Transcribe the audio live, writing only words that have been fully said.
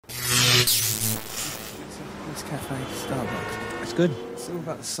Cafe Starbucks. It's good. It's all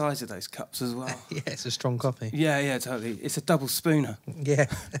about the size of those cups as well. Yeah, it's a strong coffee. Yeah, totally. It's a double spooner. Yeah.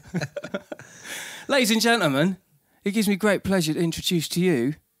 Ladies and gentlemen, it gives me great pleasure to introduce to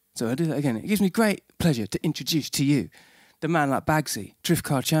you. So I do that again. It gives me great pleasure to introduce to you the man like Bagsy, drift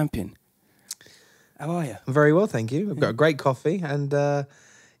car champion. How are you? I'm very well, thank you. I've got a great coffee and,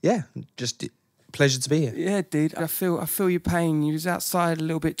 just pleasure to be here. Yeah, dude. I feel your pain. You was outside a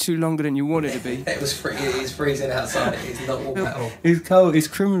little bit too longer than you wanted to be. It's freezing outside. It's not warm at all. It's cold. It's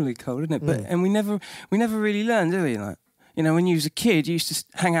criminally cold, isn't it? But and we never really learned, do we? Like, you know, when you was a kid, you used to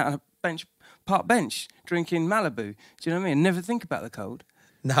hang out on a park bench, drinking Malibu. Do you know what I mean? Never think about the cold.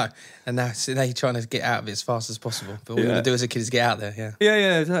 No, and now you're trying to get out of it as fast as possible. But all you want to do as a kid is get out there, yeah.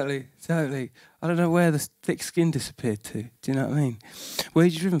 Yeah, totally. I don't know where the thick skin disappeared to. Do you know what I mean? Where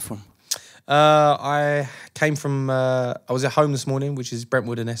had you driven from? I came from, I was at home this morning, which is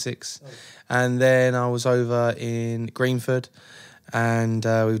Brentwood in Essex. And then I was over in Greenford and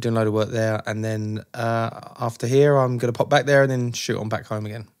we were doing a load of work there. And then after here, I'm going to pop back there and then shoot on back home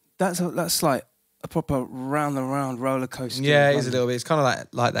again. That's like a proper round-the-round roller coaster. Yeah, it is a little bit. It's kind of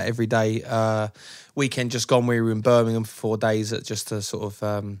like that every day. Weekend just gone, we were in Birmingham for 4 days at just a sort of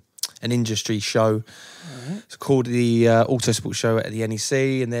an industry show. Right. It's called the Autosport Show at the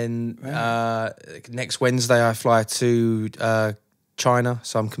NEC. And then next Wednesday I fly to China.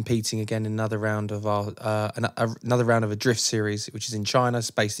 So I'm competing again in another round of another round of a drift series, which is in China. It's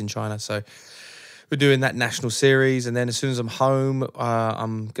based in China. So we're doing that national series, and then as soon as I'm home,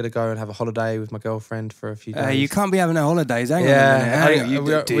 I'm going to go and have a holiday with my girlfriend for a few days. You can't be having no holidays, hang on.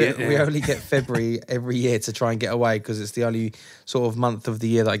 We only get February every year to try and get away because it's the only sort of month of the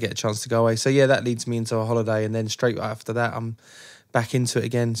year that I get a chance to go away. So yeah, that leads me into a holiday, and then straight after that, I'm back into it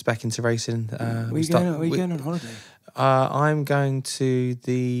again, back into racing. Where are you going on holiday? I'm going to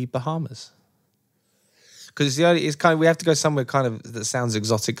the Bahamas. Because we have to go somewhere kind of that sounds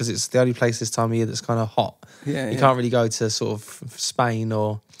exotic because it's the only place this time of year that's kind of hot. You can't really go to sort of Spain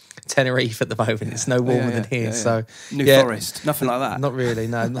or Tenerife at the moment. It's no warmer than here. So New Forest, nothing like that. Not really,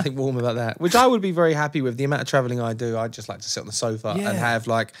 no, nothing warm about that. Which I would be very happy with. The amount of travelling I do, I'd just like to sit on the sofa and have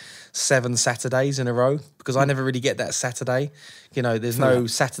like 7 Saturdays in a row because I never really get that Saturday. You know, there's no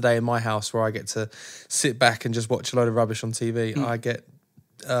Saturday in my house where I get to sit back and just watch a load of rubbish on TV. I get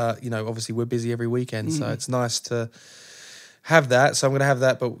obviously we're busy every weekend, so it's nice to have that. So I'm going to have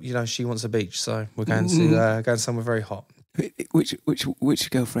that, but she wants a beach, so we're going to going somewhere very hot.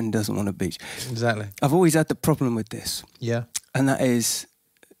 Which girlfriend doesn't want a beach? Exactly. I've always had the problem with this. Yeah. And that is,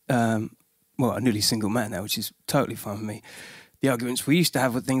 I'm nearly single man now, which is totally fine with me. The arguments we used to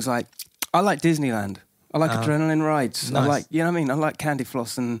have with things like, I like Disneyland, I like adrenaline rides, nice. I like, I like candy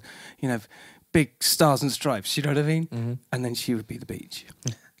floss and big stars and stripes, you know what I mean? Mm-hmm. And then she would be the beach.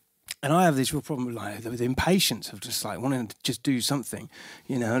 And I have this real problem with the impatience of just like wanting to just do something,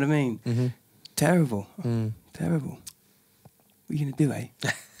 you know what I mean? Mm-hmm. Terrible. Terrible. What are you going to do, eh?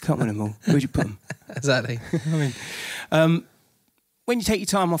 Can't win them all. Where'd you put them? Exactly. I mean, when you take your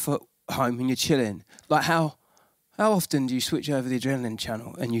time off at home and you're chilling, like how often do you switch over the adrenaline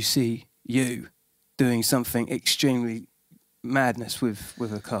channel and you see you doing something extremely madness with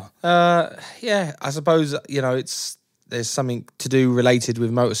a car? I suppose there's something to do related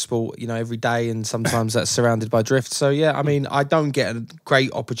with motorsport every day, and sometimes that's surrounded by drift. So yeah, I mean, I don't get a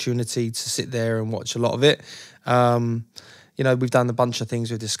great opportunity to sit there and watch a lot of it. We've done a bunch of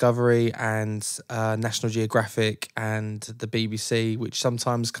things with Discovery and National Geographic and the BBC, which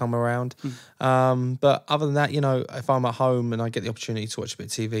sometimes come around. But other than that, if I'm at home and I get the opportunity to watch a bit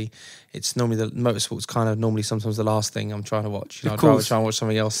of TV, it's normally the motorsport's kind of normally sometimes the last thing I'm trying to watch. I'd rather try and watch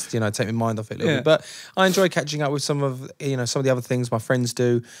something else, take my mind off it a little bit. But I enjoy catching up with some of the other things my friends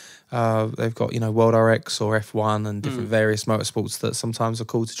do. They've got, World RX or F1 and different various motorsports that sometimes are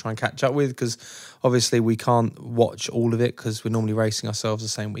cool to try and catch up with because obviously we can't watch all of it because we're normally racing ourselves the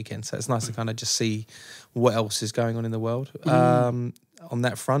same weekend. So it's nice to kind of just see what else is going on in the world on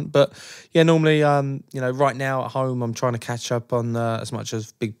that front. But yeah, normally, right now at home, I'm trying to catch up on as much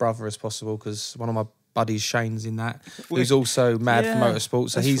as Big Brother as possible because one of my buddies, Shane's in that, who's also mad for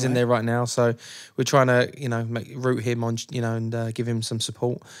motorsport. So he's in there right now. So we're trying to, root him on, and give him some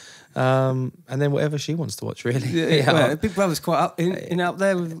support. And then whatever she wants to watch, really. Big Brother's quite up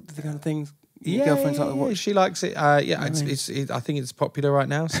there with the kind of things. Your girlfriend's like to watch. She likes it. I think it's popular right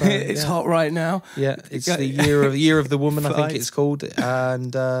now. So it's hot right now. Yeah, it's the year of the woman. I think it's called.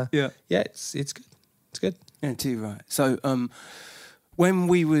 And it's good. It's good. Yeah, too right. So, When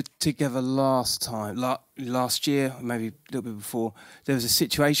we were together last time, last year, maybe a little bit before, there was a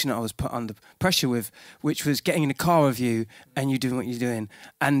situation that I was put under pressure with, which was getting in a car with you and you doing what you're doing.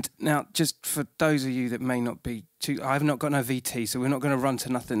 And now, just for those of you that may not be too, I've not got no VT, so we're not going to run to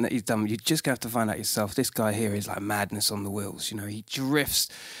nothing that he's done. You're just going to have to find out yourself. This guy here is like madness on the wheels. You know, he drifts.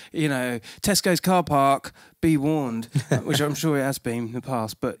 You know, Tesco's car park. Be warned, which I'm sure it has been in the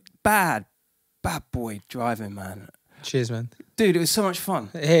past. But bad boy driving, man. Cheers, man. Dude, it was so much fun.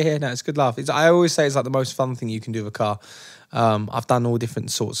 Yeah, no, it's a good laugh. I always say it's like the most fun thing you can do with a car. I've done all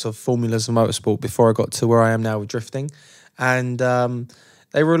different sorts of formulas of motorsport before I got to where I am now with drifting. And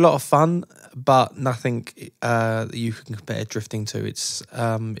they were a lot of fun, but nothing that you can compare drifting to. It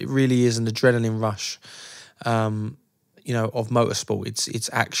really is an adrenaline rush, of motorsport. It's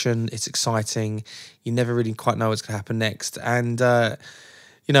action, it's exciting. You never really quite know what's going to happen next. And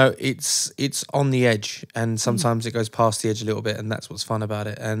it's on the edge, and sometimes it goes past the edge a little bit, and that's what's fun about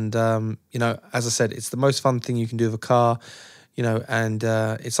it. And as I said, it's the most fun thing you can do with a car, and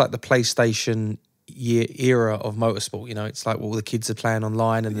it's like the PlayStation era of motorsport. It's like all the kids are playing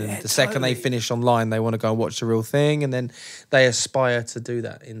online, and then second they finish online, they want to go and watch the real thing, and then they aspire to do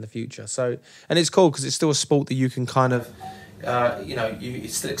that in the future. So, and it's cool because it's still a sport that you can kind of,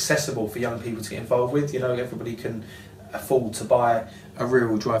 it's still accessible for young people to get involved with. Everybody can afford to buy a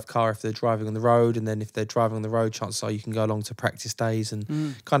rear-wheel drive car if they're driving on the road, and then if they're driving on the road, chances are you can go along to practice days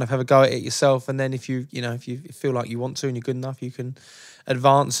and kind of have a go at it yourself. And then if you feel like you want to and you're good enough, you can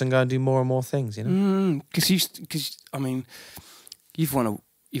advance and go and do more and more things. Because I mean, you've won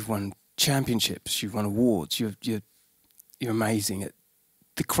championships, you've won awards, you're amazing at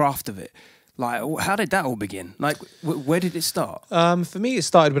the craft of it. Like, how did that all begin? Like, where did it start? For me, it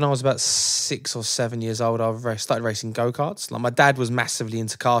started when I was about 6 or 7 years old. I started racing go-karts. Like, my dad was massively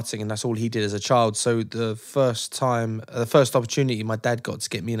into karting, and that's all he did as a child. So the first opportunity my dad got to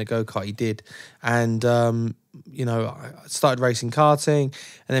get me in a go-kart, he did. And, I started racing karting.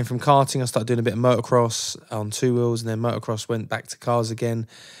 And then from karting, I started doing a bit of motocross on 2 wheels. And then motocross went back to cars again.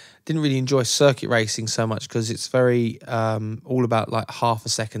 Didn't really enjoy circuit racing so much because it's very all about like half a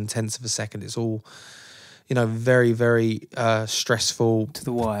second, tenths of a second. It's all, very, very stressful, to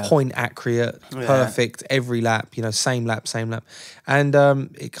the wire, point accurate, perfect every lap. Same lap. And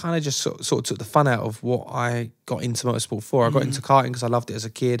it kind of just sort of took the fun out of what I got into motorsport for. I got into karting because I loved it as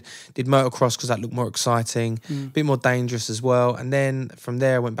a kid. Did motocross because that looked more exciting, a bit more dangerous as well. And then from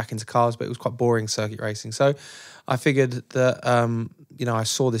there, I went back into cars, but it was quite boring circuit racing. So I figured that I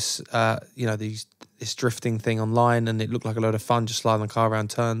saw this this drifting thing online, and it looked like a load of fun, just sliding the car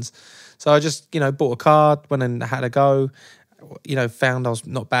around turns. So I just bought a car, went and had a go. Found I was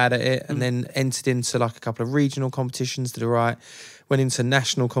not bad at it, and then entered into like a couple of regional competitions, did all right. Went into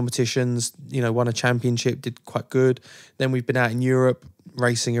national competitions, won a championship, did quite good. Then we've been out in Europe,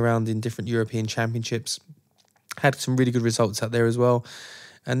 racing around in different European championships. Had some really good results out there as well.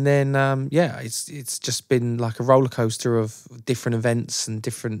 And then, it's just been like a roller coaster of different events and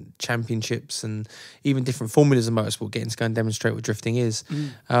different championships and even different formulas of motorsport, getting to go and demonstrate what drifting is.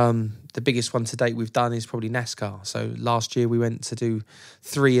 The biggest one to date we've done is probably NASCAR. So last year we went to do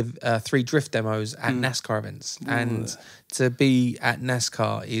three drift demos at NASCAR events. And to be at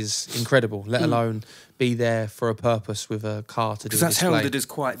NASCAR is incredible, let alone be there for a purpose with a car to do a display. Because that's heralded as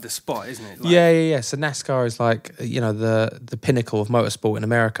quite the spot, isn't it? Like, yeah. So NASCAR is like, the pinnacle of motorsport in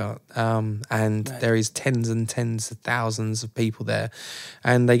America. And there is tens and tens of thousands of people there.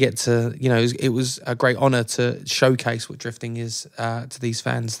 And they get to, it was a great honour to showcase what drifting is to these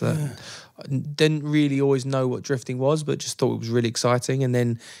fans that didn't really always know what drifting was, but just thought it was really exciting. And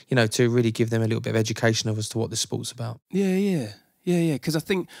then, to really give them a little bit of education as to what this sport's about. Yeah. Because I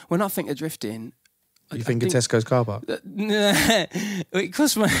think when I think of drifting, You think of Tesco's car park? It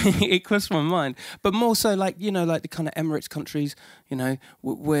crossed my mind, but more so like like the kind of Emirates countries,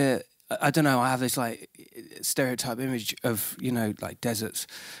 where I don't know. I have this like stereotype image of like deserts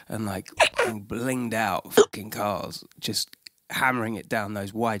and like blinged out fucking cars just hammering it down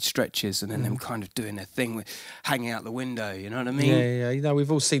those wide stretches, and then them kind of doing their thing with hanging out the window. You know what I mean? Yeah.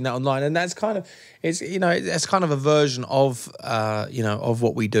 We've all seen that online, and that's kind of it's kind of a version of of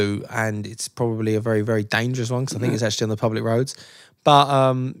what we do, and it's probably a very, very dangerous one because I think it's actually on the public roads. But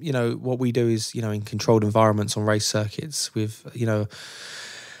what we do is in controlled environments on race circuits with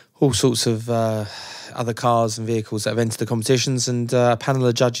all sorts of other cars and vehicles that have entered the competitions, and a panel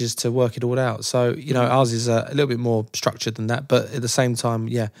of judges to work it all out. So, ours is a little bit more structured than that, but at the same time,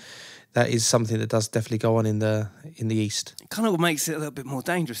 that is something that does definitely go on in the East. It kind of makes it a little bit more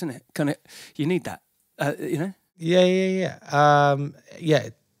dangerous, isn't it? Kind of, you need that, Yeah.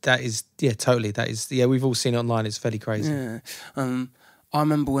 That is, totally. That is, we've all seen it online. It's fairly crazy. Yeah. I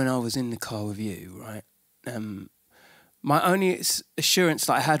remember when I was in the car with you, right? My only assurance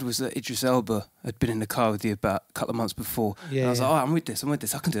that I had was that Idris Elba had been in the car with you about a couple of months before. Yeah, and I was yeah. like, I'm with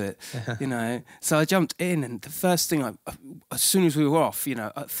this, I can do it, you know. So I jumped in, and the first thing, as soon as we were off, you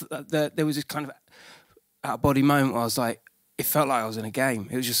know, there was this kind of out-of-body moment where I was like, it felt like I was in a game.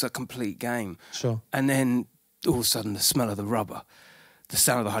 It was just a complete game. Sure. And then all of a sudden, the smell of the rubber, the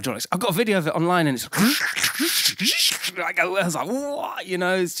sound of the hydraulics. I've got a video of it online, and it's like, I was like, what? You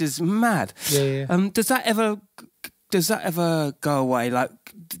know, it's just mad. Yeah. Does that ever go away? Like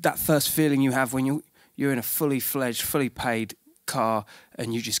that first feeling you have when you're in a fully fledged, fully paid car,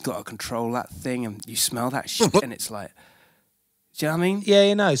 and you just got to control that thing, and you smell that shit, and it's like, do you know what I mean? Yeah,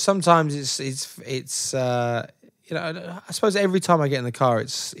 you know, sometimes it's you know, I suppose every time I get in the car,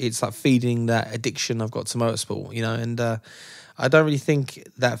 it's like feeding that addiction I've got to motorsport, you know, and I don't really think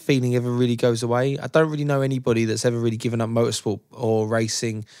that feeling ever really goes away. I don't really know anybody that's ever really given up motorsport or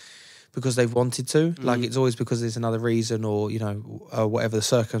racing because they've wanted to. Like, it's always because there's another reason, or, you know, whatever the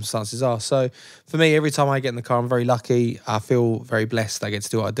circumstances are. So for me, every time I get in the car, I'm very lucky. I feel very blessed that I get to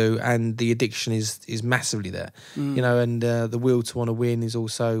do what I do, and the addiction is massively there, you know, and the will to want to win is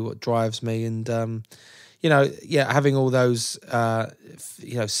also what drives me. And you know, yeah, having all those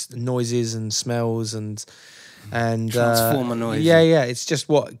you know, noises and smells and Transformer noise. Yeah, it's just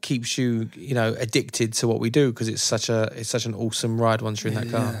what keeps you, you know, addicted to what we do, because it's such an awesome ride once you're in that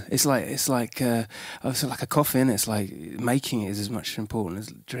car. Yeah. It's like also like a coffee, and it's like making it is as much important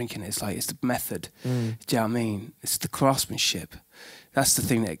as drinking it. It's like, it's the method. Do you know what I mean? It's the craftsmanship. That's the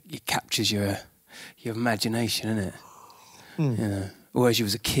thing that it captures your imagination, isn't it? You know, or as you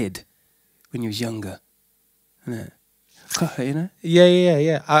was a kid when you was younger, isn't it? You know?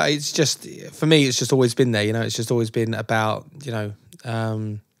 Yeah. It's just, for me, it's just always been there. You know, it's just always been about, you know,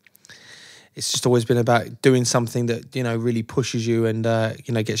 it's just always been about doing something that, you know, really pushes you and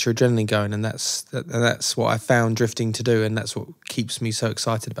you know, gets your adrenaline going, and that's what I found drifting to do, and that's what keeps me so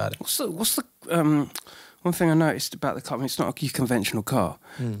excited about it. What's the one thing I noticed about the car? I mean, it's not a conventional car.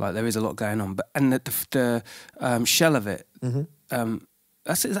 Like, there is a lot going on, but the shell of it,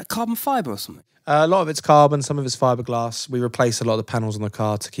 is that carbon fibre or something? A lot of it's carbon, some of it's fiberglass. We replace a lot of the panels on the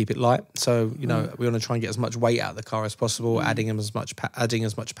car to keep it light. So, you know, we want to try and get as much weight out of the car as possible, adding as much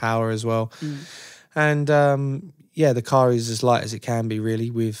power as well. And yeah, the car is as light as it can be,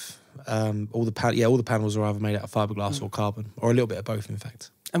 really. With all the panels are either made out of fiberglass or carbon, or a little bit of both, in fact.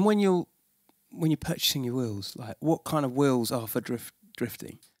 And when you're purchasing your wheels, like, what kind of wheels are for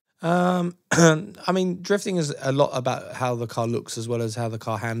drifting? I mean, drifting is a lot about how the car looks as well as how the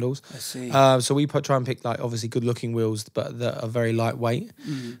car handles. I see. So we try and pick, like, obviously good-looking wheels, but that are very lightweight.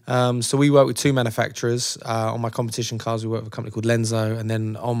 So we work with two manufacturers. On my competition cars, we work with a company called Lenzo, and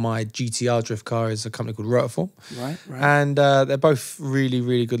then on my GTR drift car is a company called Rotiform. Right. And they're both really,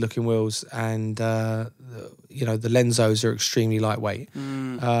 really good-looking wheels, and you know, the Lenzos are extremely lightweight,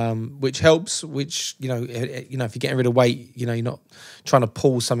 which helps. Which, you know, if you're getting rid of weight, you know, you're not trying to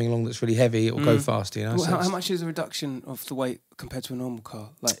pull something along that's really heavy, it will go faster, you know. Well, So how much is a reduction of the weight compared to a normal car?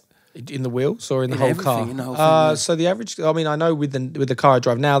 Like, in the wheels or in the In whole everything, car? in the whole thing, yeah. So the average, I mean, I know with the car I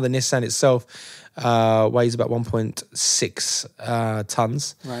drive now, the Nissan itself weighs about 1.6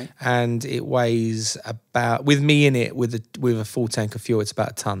 tons, Right. and it weighs about, with me in it, with a full tank of fuel, it's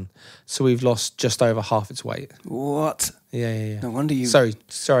about a ton. So we've lost just over half its weight. what? Yeah. No wonder you.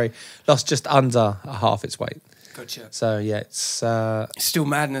 Sorry, lost just under half its weight. Gotcha. So yeah, it's It's still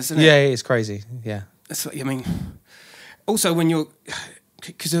madness, isn't it? yeah, it's crazy. Yeah. That's what I mean. Also, when you're,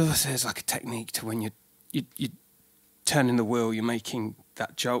 because there's like a technique to when you turning the wheel, you're making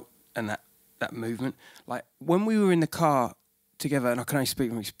that jolt and that movement. Like, when we were in the car together, and I can only speak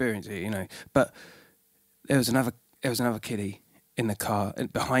from experience here, you know, but there was another kiddie in the car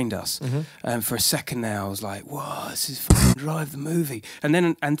behind us, and for a second there I was like, "Whoa, this is fucking Drive the movie," and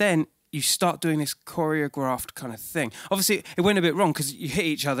then you start doing this choreographed kind of thing. Obviously, it went a bit wrong because you hit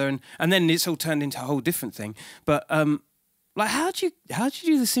each other, and then it's all turned into a whole different thing. But like, how'd you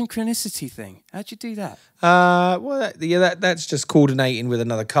do the synchronicity thing? How'd you do that? Well, that's just coordinating with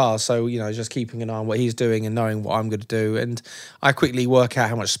another car. So, you know, just keeping an eye on what he's doing and knowing what I'm going to do. And I quickly work out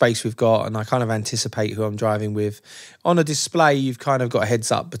how much space we've got, and I kind of anticipate who I'm driving with. On a display, you've kind of got a heads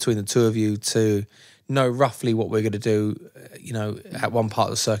up between the two of you to know roughly what we're going to do, you know, at one part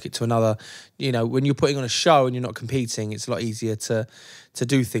of the circuit to another. You know, when you're putting on a show and you're not competing, it's a lot easier to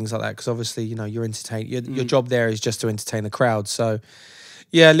do things like that, because obviously, you know, you're entertaining. Your job there is just to entertain the crowd. So,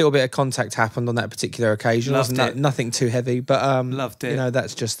 yeah, a little bit of contact happened on that particular occasion. Loved it. Nothing too heavy, but Loved it. You know,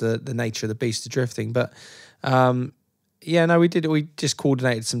 that's just the nature of the beast of drifting. But yeah, no, we did. We just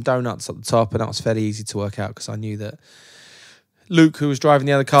coordinated some donuts at the top, and that was fairly easy to work out because I knew that Luke, who was driving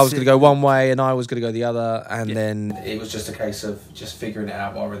the other car, was That's going to it. go one way and I was going to go the other. And Yeah. then it was just a case of just figuring it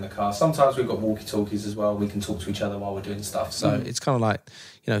out while we're in the car. Sometimes we've got walkie-talkies as well. We can talk to each other while we're doing stuff. So it's kind of like,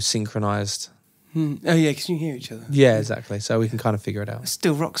 synchronised. Oh yeah, because you hear each other. Yeah, exactly. So we can kind of figure it out. It's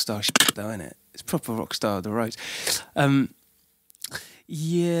still rock star shit though, isn't it? It's proper rock star of the roads.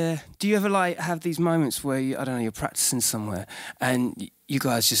 Yeah. Do you ever like have these moments where I don't know, you're practicing somewhere and you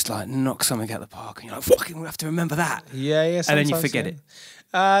guys just like knock something out of the park and you're like, fucking, we have to remember that. Yeah. And then you forget it.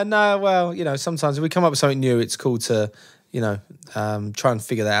 No, well, sometimes if we come up with something new, it's cool to, try and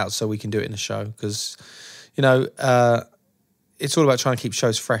figure that out so we can do it in a show. Because, it's all about trying to keep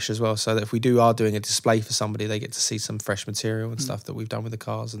shows fresh as well. So that if we are doing a display for somebody, they get to see some fresh material and stuff that we've done with the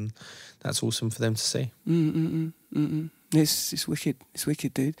cars. And that's awesome for them to see. It's wicked. It's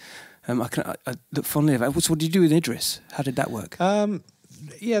wicked, dude. I look fondly of it. What did you do with Idris? How did that work?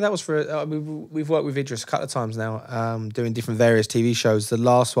 Yeah, that was for. We've worked with Idris a couple of times now, doing different various TV shows. The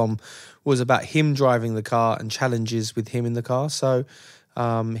last one was about him driving the car and challenges with him in the car. So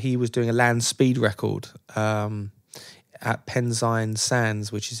he was doing a land speed record at Penzine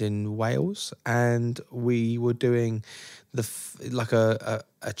Sands, which is in Wales, and we were doing a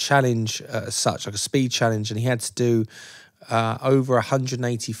challenge as such, like a speed challenge, and he had to do over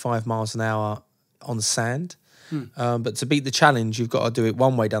 185 miles an hour on sand. But to beat the challenge, you've got to do it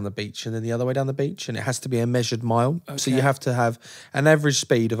one way down the beach and then the other way down the beach, and it has to be a measured mile. Okay. So you have to have an average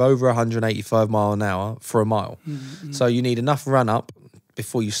speed of over 185 mile an hour for a mile. So you need enough run up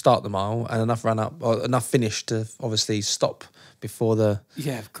before you start the mile and enough run up or enough finish to obviously stop before before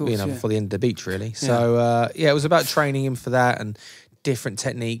the end of the beach, really. Yeah. So it was about training him for that and different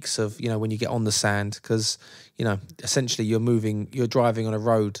techniques of when you get on the sand, because essentially you're driving on a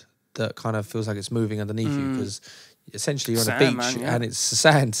road that kind of feels like it's moving underneath you, because essentially you're on a beach and it's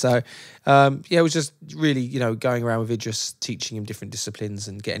sand. So it was just really going around with Idris, teaching him different disciplines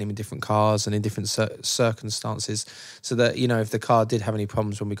and getting him in different cars and in different circumstances, so that if the car did have any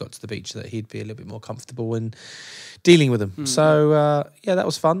problems when we got to the beach, that he'd be a little bit more comfortable in dealing with them. So that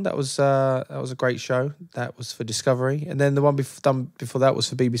was fun. That was a great show. That was for Discovery, and then the one done before that was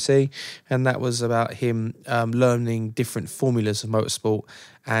for BBC, and that was about him learning different formulas of motorsport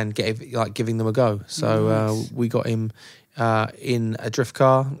and giving them a go. So we got him in a drift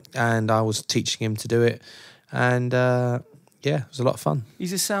car, and I was teaching him to do it, and it was a lot of fun.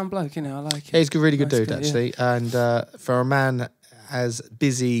 He's a sound bloke, I like it. Yeah, he's a really good dude, actually. Yeah. And for a man as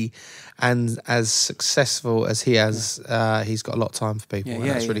busy and as successful as he has, he's got a lot of time for people.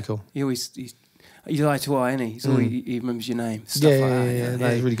 Yeah, that's really cool. He's eye to eye, isn't he? He remembers your name. Stuff like that. Yeah. No,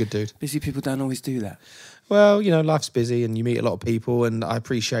 he's a really good dude. Busy people don't always do that. Well, life's busy and you meet a lot of people, and I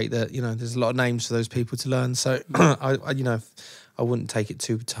appreciate that, there's a lot of names for those people to learn. So, I wouldn't take it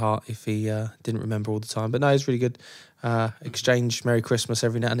too to heart if he didn't remember all the time. But no, it's really good. Exchange Merry Christmas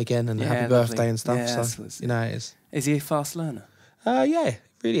every now and again, and Happy Birthday and stuff. Yeah, so, it is. Is he a fast learner? Yeah,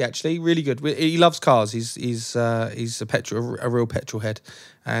 really, actually, really good. He loves cars. He's a real petrol head,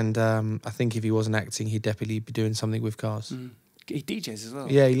 and I think if he wasn't acting, he'd definitely be doing something with cars. He DJs as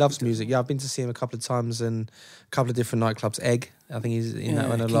well. Yeah, he loves music. Yeah, I've been to see him a couple of times in a couple of different nightclubs. Egg, I think he's in that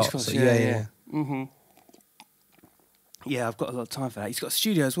one a lot. Cross, so, yeah. Mm-hmm. Yeah, I've got a lot of time for that. He's got a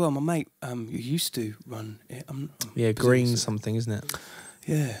studio as well. My mate who used to run it. Green something, isn't it?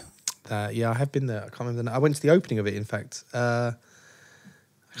 Yeah. I have been there. I can't remember I went to the opening of it, in fact. I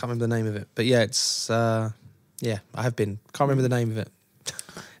can't remember the name of it. But yeah, it's... I have been. Can't remember the name of it.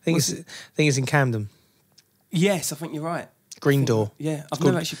 I think it's in Camden. Yes, I think you're right. Green Door. Yeah, I've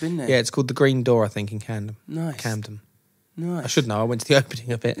never actually been there. Yeah, it's called the Green Door, I think, in Camden. Nice. Camden. Nice. I should know. I went to the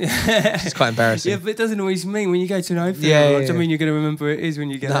opening of it. It's quite embarrassing. Yeah, but it doesn't always mean when you go to an opening. It doesn't mean you're going to remember where it is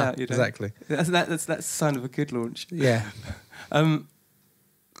when you get out. Exactly. That's a sign of a good launch. Yeah.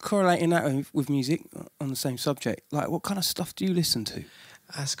 Correlating that with music on the same subject, like what kind of stuff do you listen to?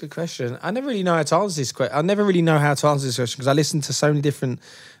 That's a good question. I never really know how to answer this question. I never really know how to answer this question because I listen to so many different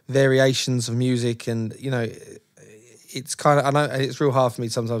variations of music, and it's kind of, I know it's real hard for me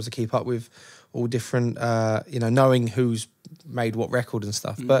sometimes to keep up with all different, knowing who's made what record and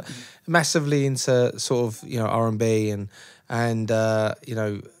stuff. But massively into sort of R&B and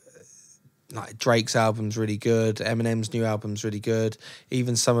like Drake's album's really good. Eminem's new album's really good.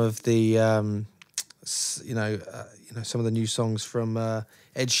 Even some of the some of the new songs from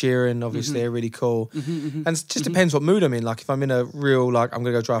Ed Sheeran, obviously, are really cool. And it just depends what mood I'm in. Like if I'm in a real, like I'm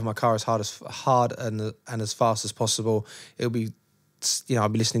going to go drive my car as hard and as fast as possible, it'll be, I'll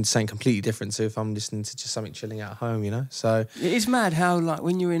be listening to something completely different to if I'm listening to just something chilling out at home, So it is mad how, like,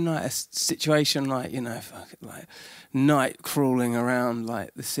 when you're in like a situation like, like night crawling around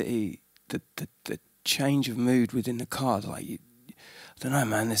like the city, the change of mood within the car, like don't know,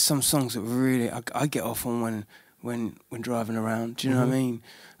 man. There's some songs that really I get off on when driving around. Do you know what I mean?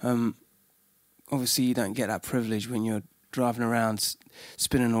 Obviously, you don't get that privilege when you're driving around,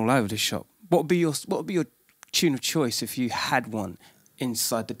 spinning all over the shop. What would be your tune of choice if you had one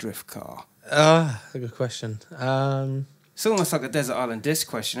inside the drift car? A good question. It's almost like a Desert Island Disc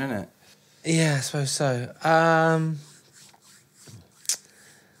question, isn't it? Yeah, I suppose so.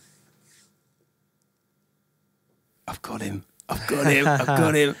 I've got him. I've got him.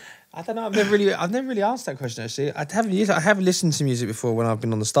 I don't know. I've never really asked that question actually. I haven't listened to music before when I've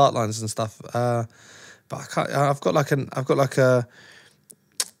been on the start lines and stuff. But I can't.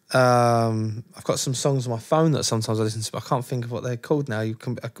 I've got some songs on my phone that sometimes I listen to, but I can't think of what they're called now.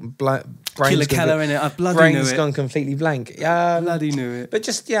 Killer Keller in it. I bloody knew it. Brain's gone completely blank. Bloody knew it. But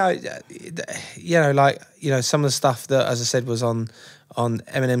just some of the stuff that, as I said, was on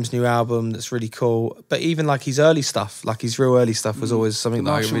Eminem's new album that's really cool. But even like his early stuff, like his real early stuff, was always something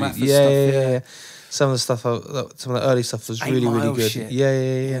that I really yeah. Some of the early stuff was really good. Shit.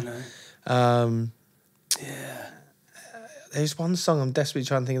 Yeah. Yeah. There's one song I'm desperately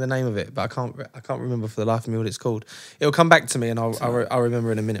trying to think of the name of it, but I can't remember for the life of me what it's called. It'll come back to me and I'll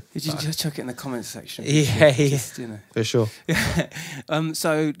remember in a minute. Did you just chuck it in the comments section? Yeah, just, for sure.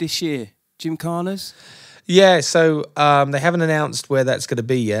 So this year, Gymkhanas? Yeah, so they haven't announced where that's going to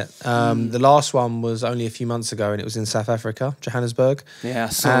be yet. The last one was only a few months ago, and it was in South Africa, Johannesburg. Yeah, I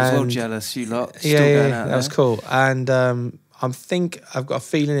was well jealous. You lot still going out there. That was cool. And I've got a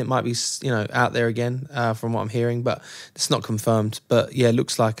feeling it might be out there again from what I'm hearing, but it's not confirmed. But yeah, it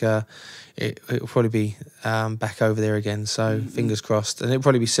looks like it'll probably be back over there again. So fingers crossed, and it'll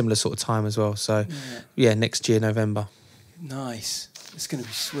probably be similar sort of time as well. So yeah, next year November. Nice. It's going to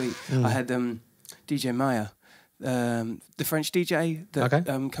be sweet. I had DJ Maya, the French DJ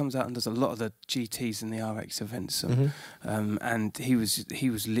that comes out and does a lot of the GTs and the RX events, and he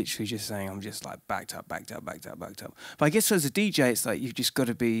was literally just saying, I'm just like backed up. But I guess as a DJ, it's like you've just got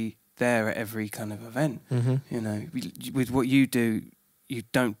to be there at every kind of event. You know, with what you do, you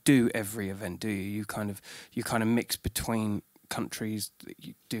don't do every event, do you? You kind of mix between countries that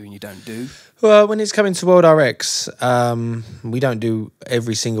you do and you don't do. Well, when it's coming to World RX, we don't do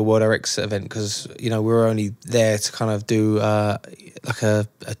every single World RX event because we're only there to kind of do like a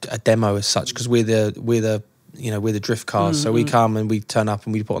demo as such, because we're the drift cars. So we come and we turn up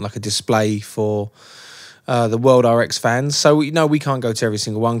and we put on like a display for the World RX fans. So we can't go to every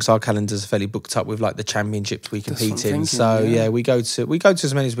single one because our calendars are fairly booked up with like the championships we compete in. So we go to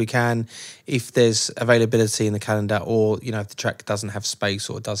as many as we can if there's availability in the calendar, or if the track doesn't have space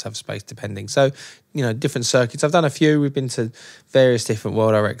or does have space, depending. So different circuits. I've done a few. We've been to various different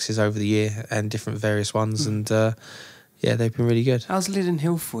World RXs over the year and different various ones, and yeah, they've been really good. How's Lydden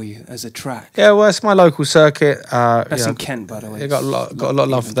Hill for you as a track? Yeah, well, it's my local circuit. That's in Kent, by the way. I got a lot of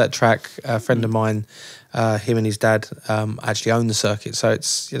love for that track. A friend of mine, him and his dad actually own the circuit, so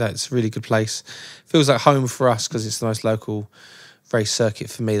it's it's a really good place. Feels like home for us because it's the most local race circuit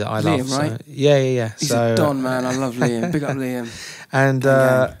for me that I love. Liam, right? So, yeah. He's a don, man. I love Liam. Big up Liam. And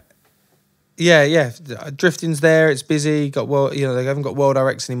yeah, drifting's there. It's busy. Got they haven't got World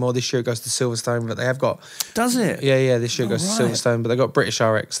RX anymore. This year it goes to Silverstone, but they have got. Does it? Yeah. This year it goes to Silverstone, but they've got British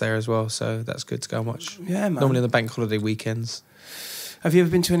RX there as well, so that's good to go and watch. Yeah, man. Normally on the bank holiday weekends. Have you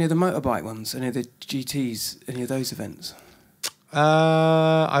ever been to any of the motorbike ones? Any of the GTs? Any of those events?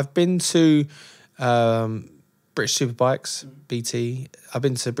 I've been to British Superbikes, BT. I've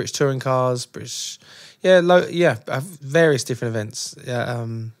been to British Touring Cars, British. Various different events.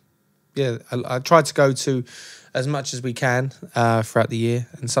 I try to go to as much as we can throughout the year,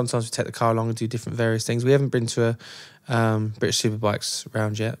 and sometimes we take the car along and do different various things. We haven't been to a British Superbikes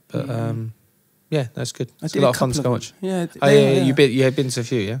round yet, but yeah, that's good. It's a lot of fun to go watch. Yeah. You have been to a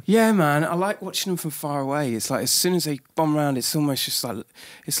few, yeah? Yeah, man. I like watching them from far away. It's like as soon as they bomb around, it's almost just like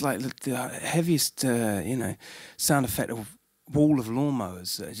the heaviest sound effect of wall of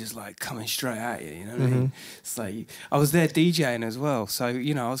lawnmowers that are just like coming straight at you. You know what I mean? It's like I was there DJing as well, so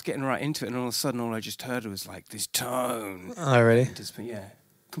I was getting right into it, and all of a sudden, all I just heard was like this tone. Oh, really?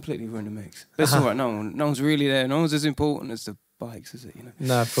 Completely ruined the mix. But it's all right. No one's really there. No one's as important as the bikes, is it?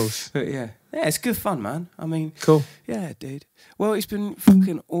 No, of course. But yeah, it's good fun, man. I mean, cool. Yeah, dude. Well, it's been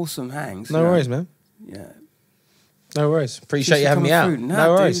fucking awesome, Hangs. No worries, man. Yeah. No worries. Appreciate you having me out.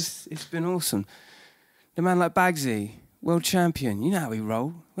 No worries. Dude, it's been awesome. The man like Bagsy, world champion. You know how we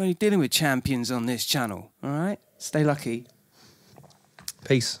roll. We're only dealing with champions on this channel. All right. Stay lucky.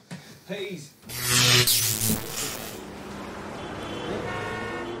 Peace. Peace.